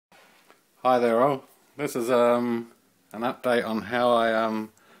Hi there all. This is an update on how I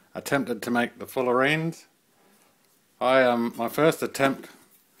attempted to make the fullerenes. My first attempt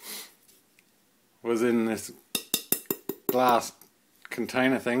was in this glass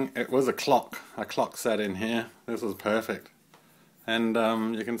container thing. It was a clock sat in here. This was perfect, and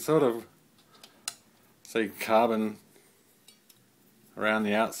you can sort of see carbon around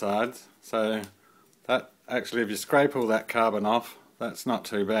the outsides, so that actually, if you scrape all that carbon off, that's not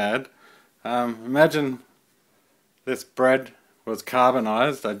too bad. Imagine this bread was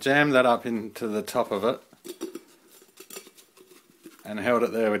carbonized. I jammed that up into the top of it and held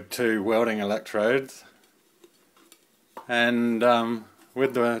it there with two welding electrodes, and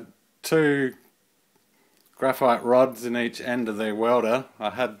with the two graphite rods in each end of the welder, I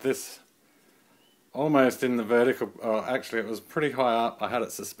had this almost in the vertical, or actually it was pretty high up. I had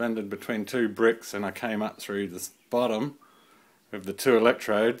it suspended between two bricks, and I came up through the bottom with the two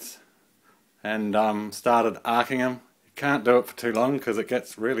electrodes and started arcing them. You can't do it for too long because it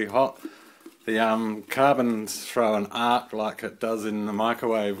gets really hot. The carbons throw an arc like it does in the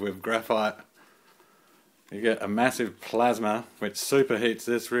microwave with graphite. You get a massive plasma which superheats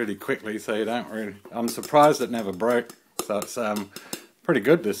this really quickly, so you don't really... I'm surprised it never broke. So it's pretty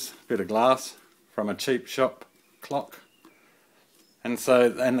good, this bit of glass from a cheap shop clock. And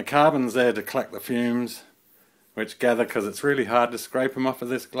the carbon's there to collect the fumes which gather, because it's really hard to scrape them off of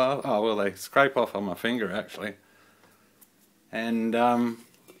this glass. Oh well, they scrape off on my finger actually. And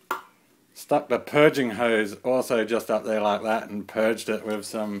stuck the purging hose also just up there like that and purged it with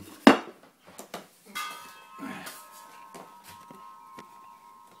some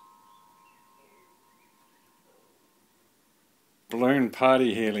balloon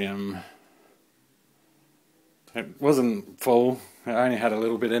party helium. It wasn't full, it only had a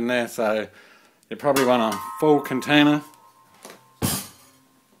little bit in there, so you probably want a full container.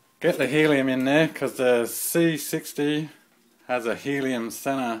 Get the helium in there because the C60 has a helium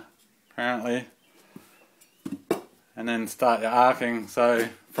center apparently, and then start your arcing. So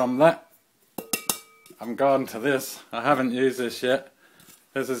from that I'm gone to this. I haven't used this yet.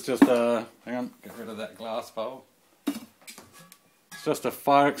 This is just a, hang on, get rid of that glass bowl. It's just a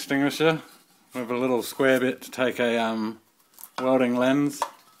fire extinguisher with a little square bit to take a welding lens,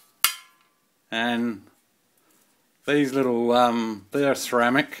 and these little they're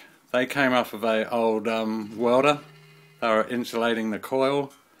ceramic. They came off of a old welder. They were insulating the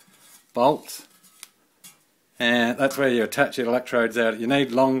coil bolts, and that's where you attach your electrodes out. You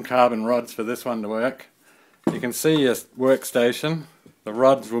need long carbon rods for this one to work. You can see your workstation. The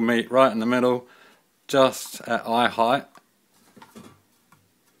rods will meet right in the middle, just at eye height.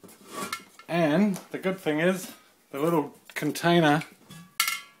 And the good thing is, the little container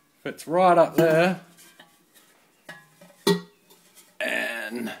fits right up there.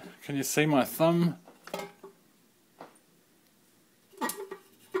 And can you see my thumb?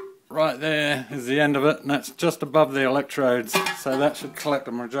 Right there is the end of it, and that's just above the electrodes. So that should collect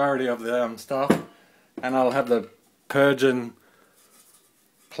the majority of the stuff. And I'll have the purging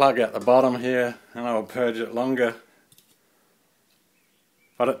plug at the bottom here, and I'll purge it longer.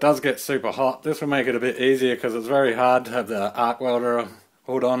 But it does get super hot. This will make it a bit easier because it's very hard to have the arc welder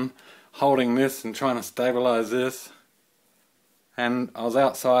hood on, holding this and trying to stabilize this. And I was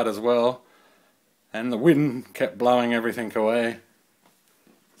outside as well, and the wind kept blowing everything away.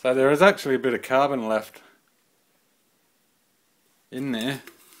 So there is actually a bit of carbon left in there.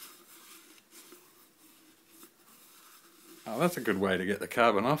 Oh, that's a good way to get the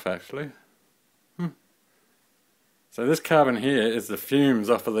carbon off actually. So this carbon here is the fumes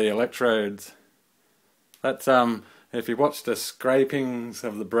off of the electrodes. That's if you watch the scrapings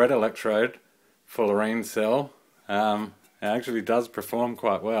of the bread electrode fullerene cell, it actually does perform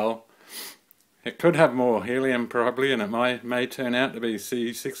quite well. It could have more helium probably, and it may turn out to be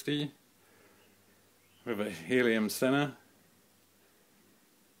C60 with a helium center.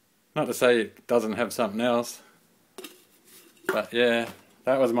 Not to say it doesn't have something else, but yeah,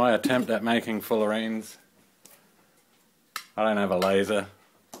 that was my attempt at making fullerenes. I don't have a laser,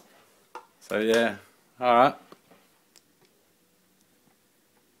 so yeah, alright.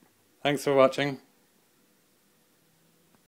 Thanks for watching.